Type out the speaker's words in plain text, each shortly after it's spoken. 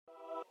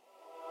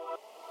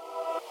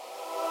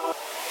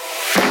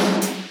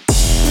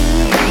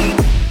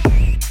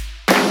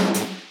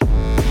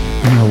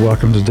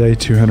Welcome to day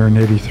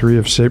 283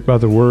 of Shaped by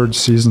the Word,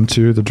 Season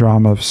 2, the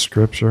drama of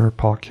Scripture.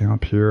 Paul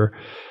Kemp here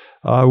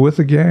with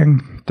the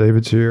gang.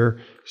 David's here,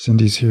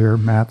 Cindy's here,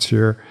 Matt's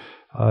here.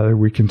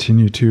 We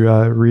continue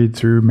to read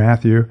through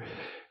Matthew,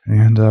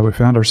 and we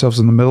found ourselves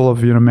in the middle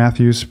of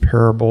Matthew's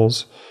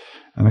parables.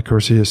 And of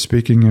course, he is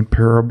speaking in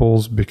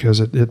parables because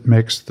it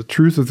makes the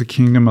truth of the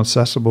kingdom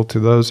accessible to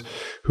those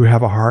who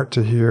have a heart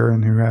to hear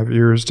and who have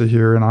ears to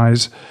hear and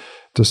eyes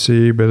to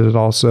see, but it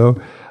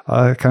also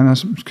kind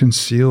of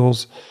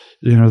conceals,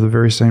 the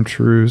very same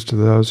truths to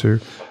those who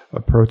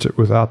approach it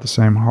without the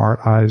same heart,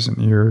 eyes, and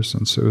ears.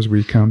 And so as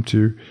we come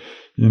to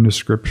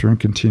Scripture and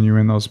continue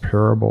in those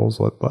parables,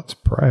 let's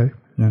pray,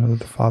 that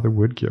the Father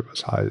would give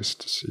us eyes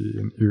to see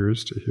and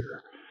ears to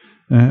hear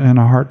and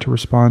a heart to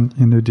respond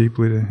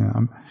deeply to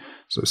Him.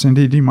 So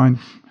Cindy, do you mind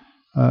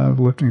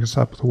lifting us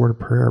up with a word of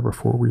prayer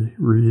before we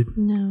read?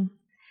 No.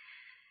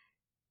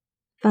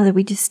 Father,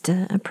 we just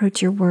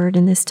approach your word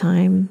in this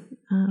time,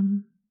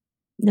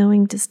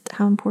 knowing just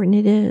how important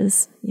it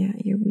is.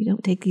 We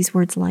don't take these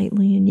words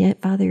lightly, and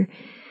yet, Father,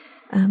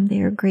 they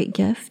are a great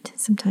gift.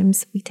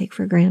 Sometimes we take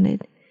for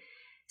granted.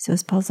 So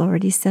as Paul's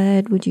already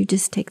said, would you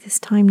just take this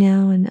time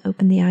now and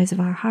open the eyes of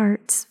our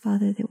hearts,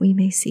 Father, that we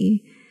may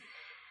see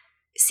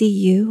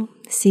you,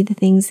 see the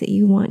things that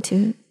you want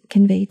to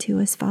convey to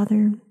us,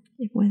 Father,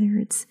 whether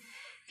it's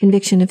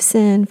conviction of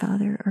sin,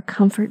 Father, or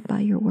comfort by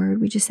your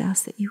word. We just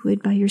ask that you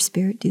would, by your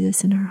Spirit, do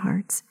this in our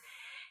hearts.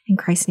 In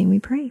Christ's name we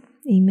pray.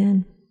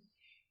 Amen.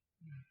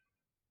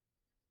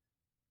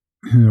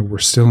 We're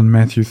still in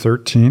Matthew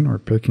 13. We're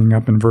picking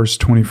up in verse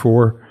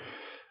 24.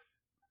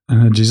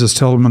 Jesus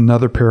told him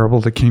another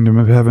parable. The kingdom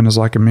of heaven is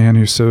like a man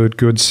who sowed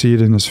good seed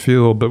in his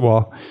field, but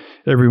while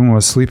everyone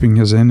was sleeping,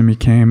 his enemy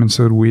came and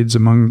sowed weeds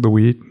among the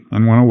wheat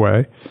and went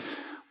away.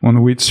 When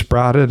the wheat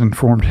sprouted and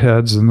formed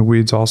heads, then the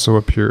weeds also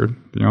appeared.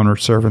 The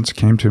owner's servants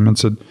came to him and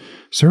said,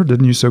 "Sir,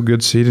 didn't you sow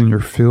good seed in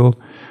your field?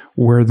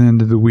 Where then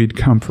did the weed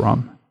come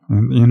from?"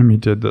 "And the enemy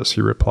did this,"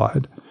 he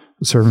replied.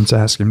 The servants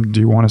asked him,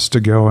 "Do you want us to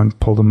go and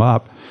pull them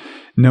up?"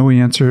 "No," he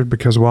answered,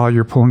 "because while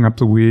you're pulling up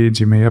the weeds,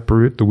 you may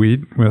uproot the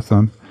wheat with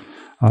them.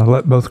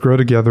 Let both grow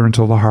together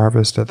until the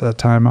harvest. At that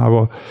time I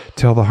will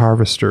tell the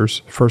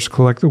harvesters, first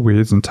collect the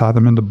weeds and tie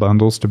them into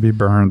bundles to be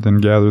burned, then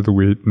gather the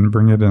wheat and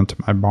bring it into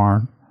my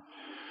barn."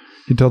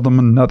 He told them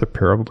another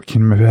parable. The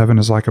kingdom of heaven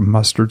is like a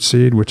mustard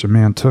seed, which a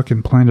man took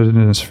and planted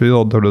in his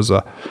field. Though it is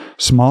the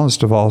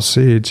smallest of all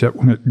seeds, yet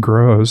when it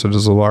grows, it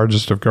is the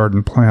largest of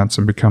garden plants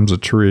and becomes a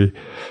tree,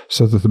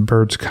 so that the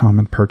birds come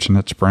and perch in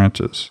its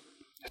branches.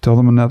 He told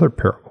them another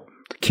parable.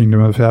 The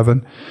kingdom of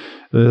heaven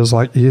is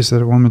like yeast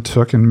that a woman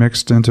took and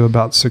mixed into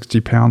about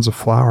 60 pounds of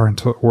flour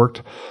until it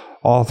worked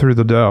all through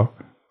the dough.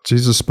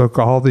 Jesus spoke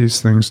all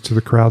these things to the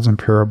crowds in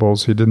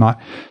parables. He did not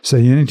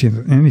say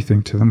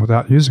anything to them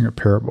without using a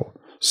parable.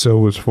 So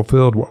was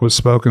fulfilled what was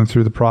spoken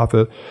through the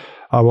prophet,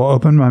 "I will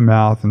open my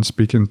mouth and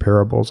speak in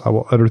parables. I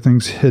will utter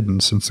things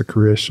hidden since the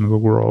creation of the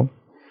world."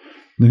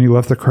 Then he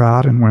left the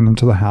crowd and went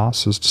into the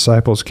house. His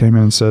disciples came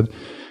in and said,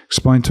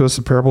 "Explain to us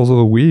the parables of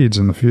the weeds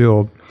in the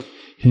field."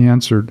 He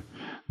answered,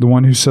 "The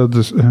one who sowed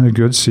the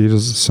good seed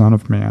is the Son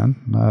of Man.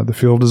 The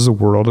field is the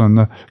world, and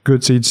the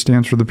good seed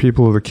stands for the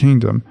people of the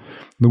kingdom.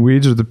 The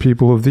weeds are the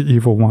people of the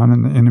evil one,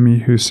 and the enemy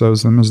who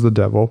sows them is the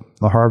devil.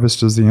 The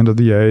harvest is the end of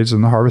the age,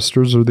 and the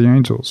harvesters are the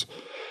angels.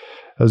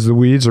 As the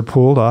weeds are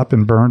pulled up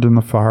and burned in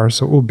the fire,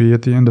 so it will be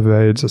at the end of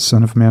age. The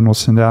Son of Man will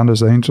send out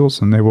his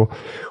angels, and they will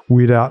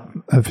weed out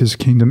of his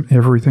kingdom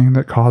everything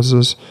that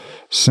causes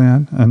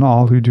sin and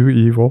all who do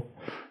evil.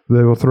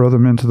 They will throw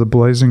them into the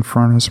blazing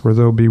furnace, where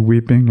there will be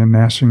weeping and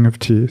gnashing of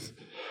teeth.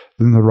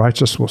 Then the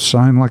righteous will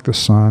shine like the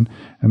sun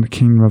in the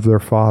kingdom of their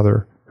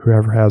Father.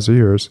 Whoever has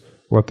ears,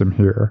 let them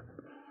hear."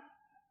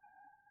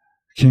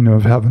 The kingdom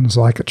of heaven is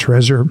like a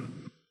treasure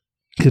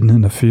hidden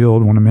in a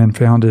field. When a man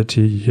found it,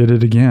 he hid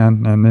it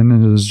again, and then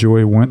in his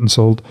joy went and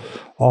sold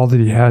all that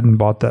he had and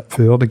bought that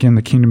field. Again,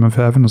 the kingdom of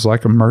heaven is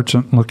like a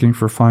merchant looking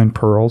for fine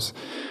pearls.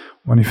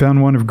 When he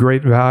found one of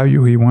great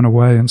value, he went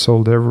away and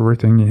sold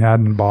everything he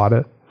had and bought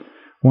it.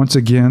 Once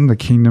again, the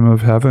kingdom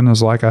of heaven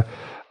is like a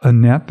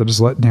net that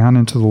is let down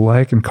into the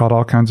lake and caught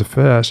all kinds of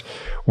fish.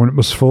 When it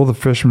was full, the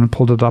fishermen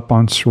pulled it up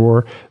on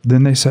shore.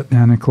 Then they sat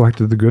down and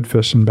collected the good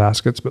fish in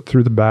baskets, but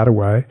threw the bad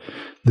away.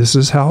 This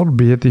is how it will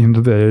be at the end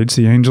of the age.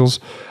 The angels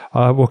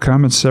will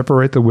come and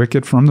separate the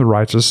wicked from the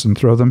righteous and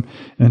throw them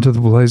into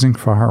the blazing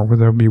fire, where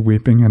there will be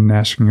weeping and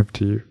gnashing of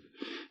teeth.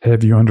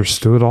 "Have you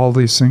understood all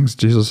these things?"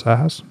 Jesus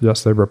asked.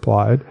 "Yes," they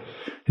replied.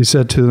 He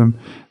said to them,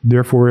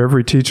 "Therefore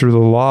every teacher of the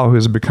law who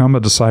has become a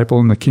disciple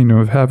in the kingdom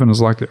of heaven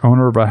is like the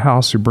owner of a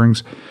house who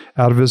brings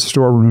out of his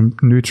storeroom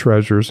new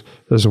treasures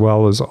as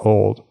well as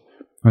old."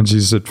 When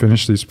Jesus had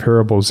finished these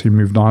parables, he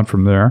moved on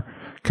from there.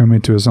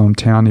 Coming to his own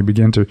town, he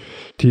began to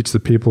teach the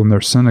people in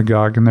their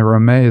synagogue, and they were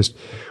amazed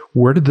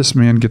where did this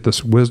man get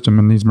this wisdom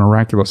and these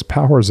miraculous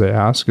powers, they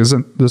ask.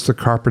 Isn't this the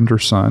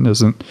carpenter's son?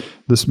 Isn't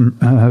this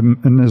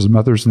and his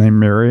mother's name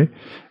Mary?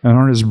 And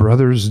aren't his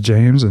brothers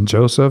James and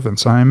Joseph and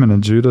Simon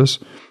and Judas?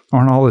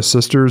 Aren't all his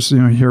sisters,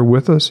 here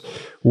with us?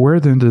 Where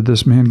then did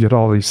this man get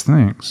all these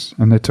things?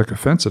 And they took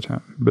offense at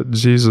him. But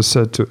Jesus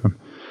said to them,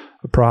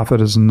 a prophet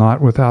is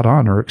not without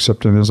honor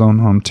except in his own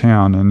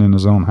hometown and in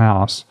his own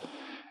house.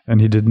 And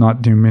he did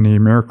not do many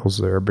miracles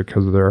there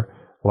because of their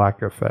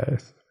lack of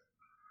faith.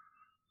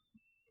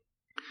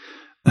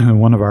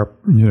 And one of our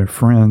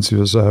friends who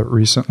has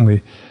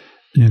recently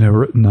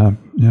written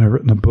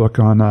a book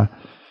on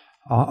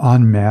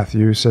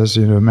Matthew says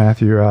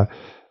Matthew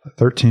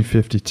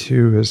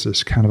 13:52 is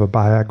this kind of a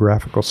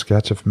biographical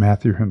sketch of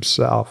Matthew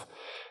himself.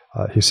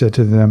 He said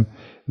to them,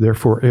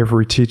 therefore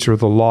every teacher of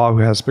the law who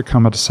has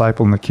become a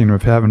disciple in the kingdom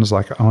of heaven is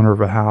like an owner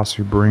of a house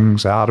who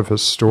brings out of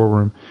his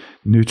storeroom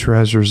new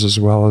treasures as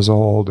well as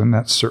old. And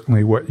that's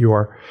certainly what you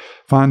are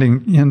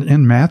finding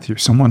in Matthew,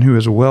 someone who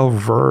is well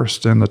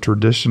versed in the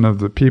tradition of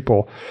the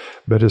people,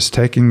 but is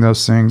taking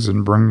those things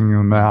and bringing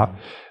them out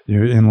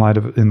in light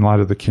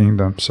of the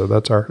kingdom. So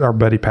that's our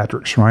buddy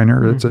Patrick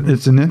Schreiner.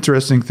 It's an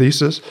interesting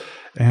thesis,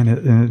 and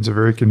it's a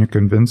very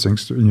convincing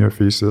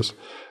thesis.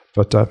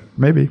 But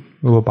maybe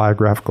a little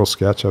biographical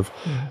sketch of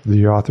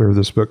the author of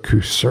this book, who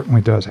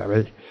certainly does have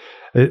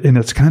and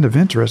it's kind of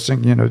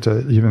interesting,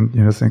 to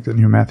even think that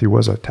Matthew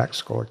was a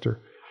tax collector.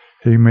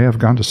 He may have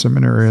gone to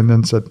seminary and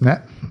then said, "Nah,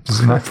 this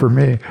is not for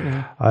me.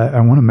 Yeah. I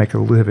want to make a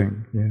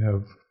living,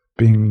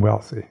 being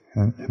wealthy."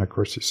 And of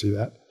course, you see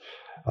that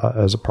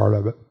as a part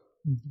of it.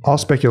 All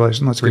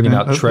speculation. Let's bringing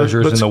out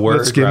treasures in the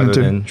Word rather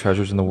than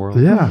treasures in the world.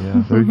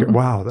 Yeah. There you go.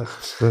 Wow,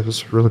 that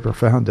was really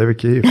profound, David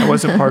Keefe. I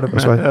wasn't part of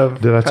that.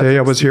 Did I tell you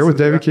I was here with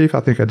David Keefe? I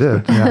think I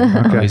did.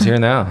 Yeah. Okay. He's here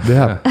now.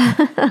 Yeah.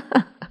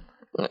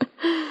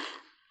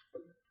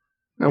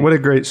 And what a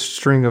great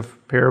string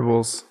of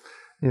parables.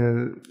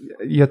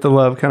 You have to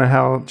love kind of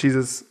how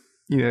Jesus,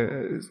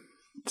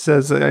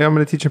 says, I'm going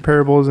to teach in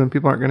parables and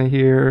people aren't going to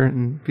hear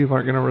and people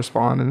aren't going to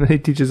respond. And then he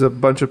teaches a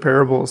bunch of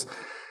parables.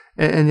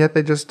 And yet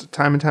they just,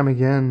 time and time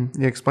again,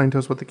 explain to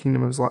us what the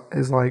kingdom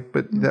is like,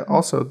 but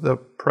also the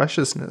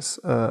preciousness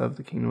of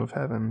the kingdom of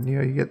heaven.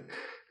 You get,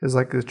 there's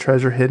like a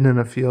treasure hidden in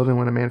a field, and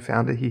when a man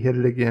found it, he hid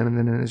it again, and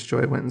then in his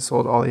joy went and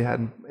sold all he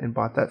had and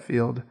bought that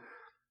field.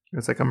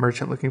 It's like a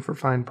merchant looking for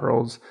fine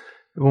pearls.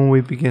 When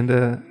we begin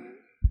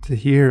to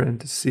hear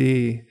and to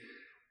see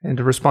and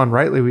to respond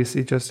rightly, we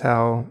see just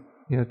how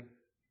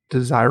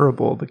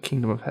desirable the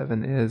kingdom of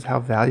heaven is, how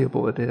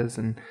valuable it is,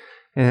 and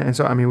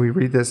so we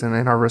read this,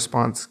 and our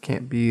response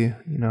can't be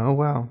oh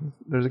wow,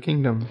 there's a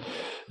kingdom.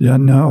 Yeah,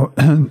 no,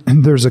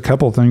 and there's a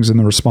couple things in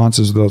the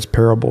responses to those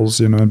parables,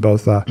 in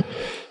both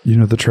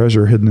the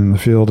treasure hidden in the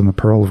field and the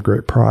pearl of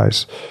great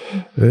price,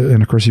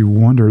 and of course you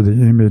wonder the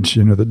image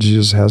that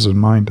Jesus has in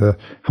mind.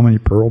 How many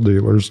pearl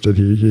dealers did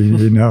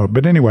he know?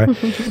 But anyway,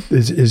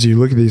 as you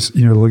look at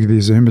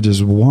these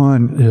images,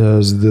 one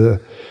is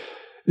the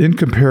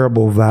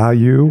incomparable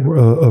value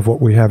of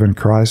what we have in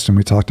Christ, and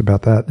we talked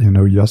about that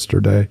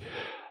yesterday.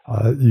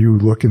 You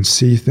look and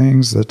see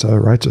things that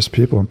righteous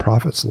people and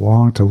prophets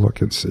long to look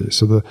and see.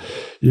 So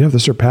you have the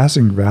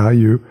surpassing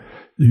value,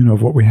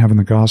 of what we have in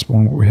the gospel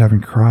and what we have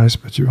in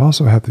Christ, but you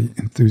also have the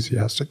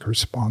enthusiastic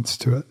response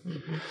to it.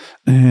 Mm-hmm.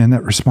 And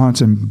that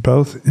response in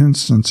both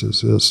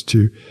instances is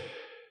to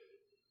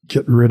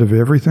get rid of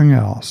everything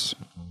else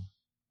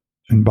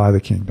and buy the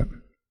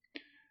kingdom.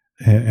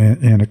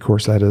 And of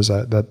course,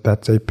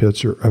 that's a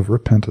picture of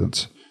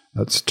repentance.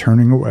 That's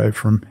turning away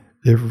from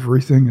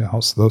everything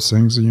else, those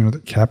things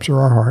that capture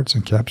our hearts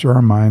and capture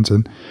our minds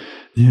and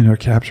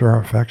capture our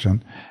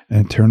affection,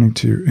 and turning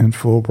to in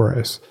full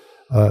embrace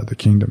the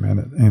kingdom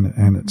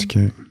and its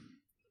king.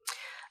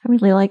 I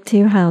really like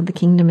too how the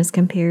kingdom is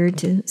compared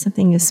to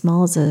something as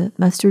small as a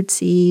mustard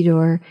seed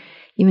or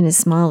even as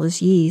small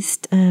as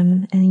yeast,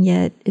 and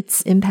yet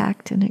its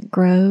impact and it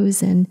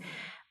grows, and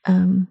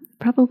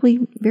probably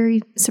very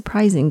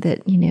surprising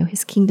that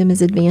his kingdom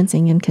is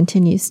advancing and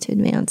continues to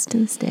advance to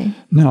this day.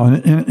 No,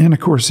 and of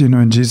course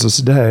in Jesus'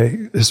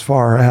 day, as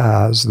far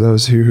as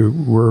those who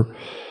were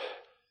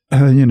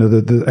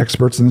the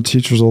experts and the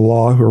teachers of the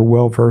law who are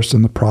well versed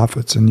in the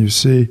prophets, and you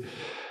see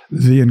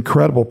the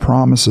incredible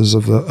promises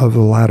of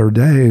the latter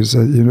days,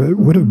 it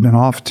would have been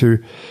off to,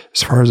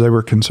 as far as they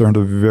were concerned,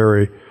 a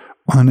very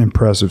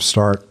unimpressive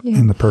start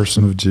in the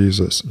person of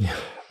Jesus. Yeah.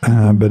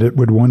 But it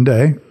would one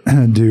day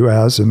do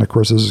as, and of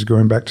course this is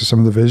going back to some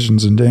of the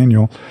visions in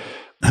Daniel,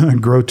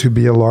 grow to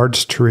be a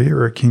large tree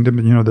or a kingdom,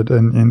 that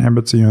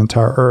inhabits the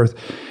entire earth.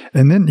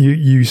 And then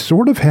you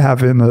sort of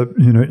have in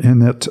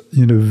that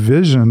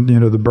vision,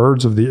 the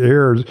birds of the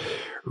air,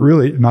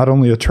 really not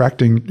only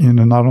attracting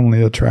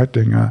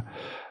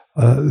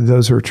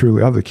those who are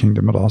truly of the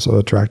kingdom, but also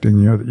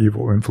attracting the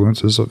evil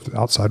influences of the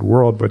outside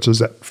world, which is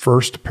that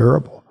first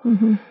parable.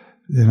 Mm-hmm.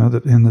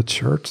 That in the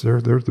church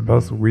there's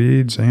both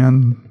weeds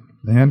and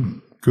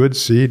good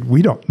seed.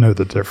 We don't know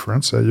the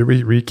difference.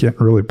 We can't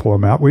really pull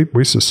them out.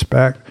 We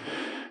suspect,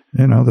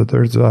 that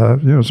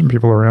there's some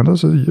people around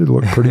us that you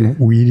look pretty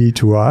weedy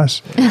to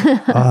us,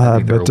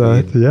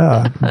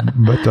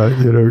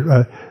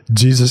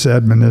 Jesus'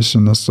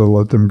 admonition is to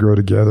let them grow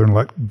together and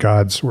let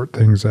God sort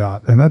things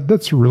out, and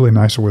that's really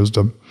nice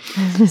wisdom,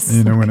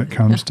 when it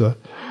comes to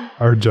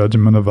our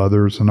judgment of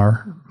others and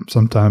our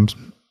sometimes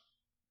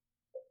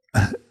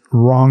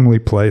wrongly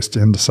placed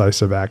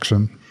indecisive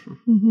action.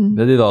 Mm-hmm.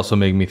 That did also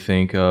make me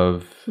think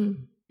of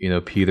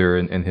Peter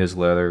in his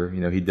letter.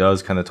 He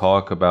does kind of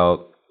talk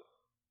about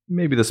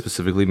maybe this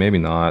specifically, maybe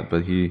not,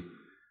 but he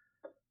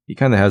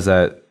kind of has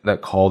that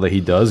call that he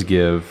does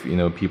give,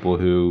 people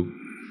who,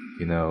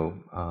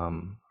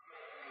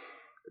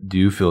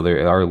 do feel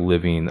they are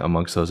living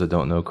amongst those that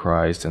don't know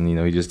Christ. And,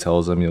 he just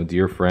tells them,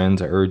 dear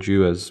friends, I urge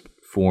you as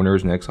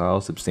foreigners and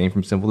exiles, abstain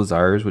from sinful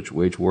desires which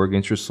wage war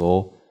against your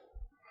soul.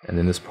 And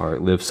then this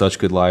part, live such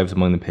good lives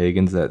among the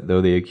pagans that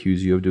though they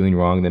accuse you of doing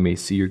wrong, they may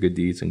see your good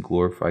deeds and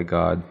glorify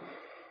God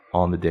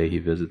on the day he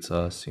visits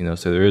us.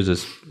 So there is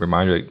this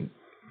reminder that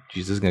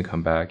Jesus is going to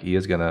come back. He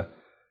is going to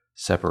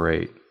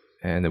separate.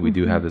 And that we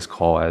do have this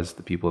call as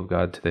the people of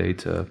God today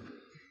to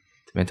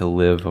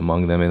live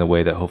among them in a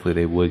way that hopefully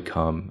they would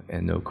come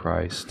and know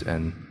Christ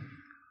and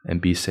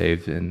be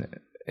saved and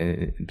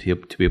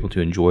to be able to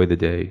enjoy the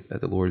day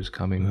that the Lord is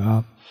coming.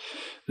 Yeah.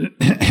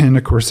 And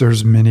of course,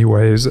 there's many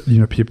ways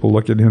that, people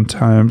look at end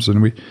times,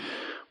 and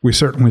we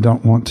certainly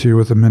don't want to,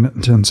 with 1 minute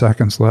and 10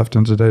 seconds left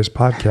in today's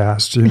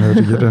podcast,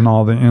 to get in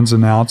all the ins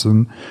and outs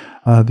and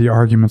the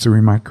arguments that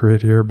we might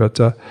create here. But,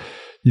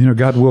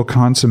 God will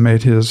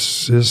consummate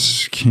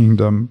his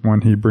kingdom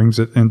when he brings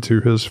it into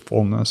his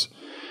fullness.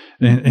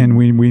 And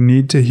we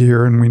need to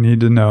hear and we need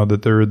to know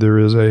that there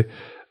is a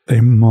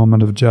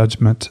moment of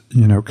judgment,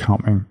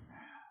 coming.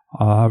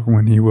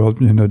 When he will,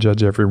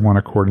 judge everyone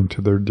according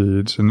to their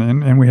deeds.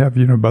 And we have,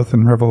 both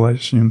in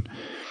Revelation,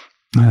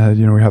 we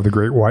have the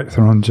great white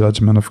throne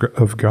judgment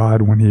of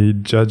God when he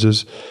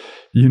judges,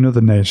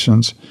 the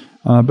nations.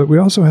 But we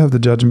also have the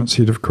judgment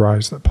seat of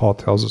Christ that Paul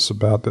tells us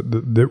about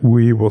that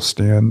we will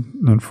stand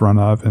in front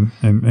of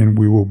and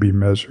we will be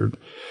measured.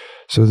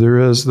 So there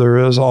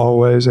is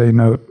always a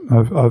note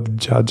of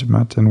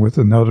judgment. And with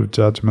the note of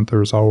judgment,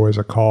 there is always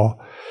a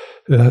call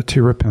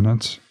to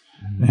repentance.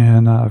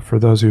 And for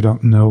those who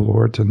don't know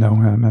Lord, to know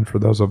him, and for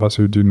those of us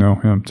who do know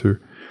him, to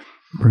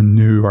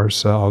renew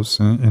ourselves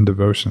in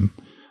devotion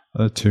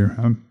to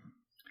him.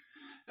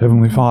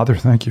 Heavenly Father,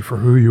 thank you for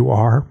who you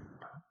are.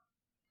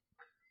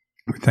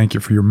 We thank you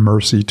for your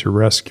mercy to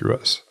rescue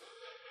us.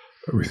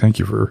 But we thank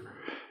you for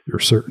your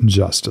certain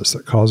justice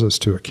that calls us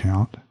to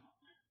account.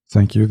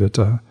 Thank you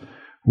that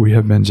we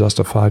have been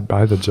justified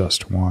by the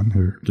just one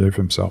who gave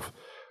himself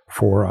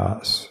for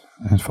us.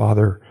 And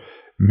Father,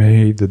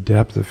 may the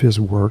depth of his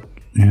work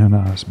in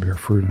us bear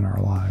fruit in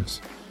our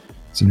lives.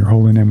 It's in your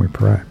holy name we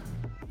pray.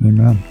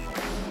 Amen.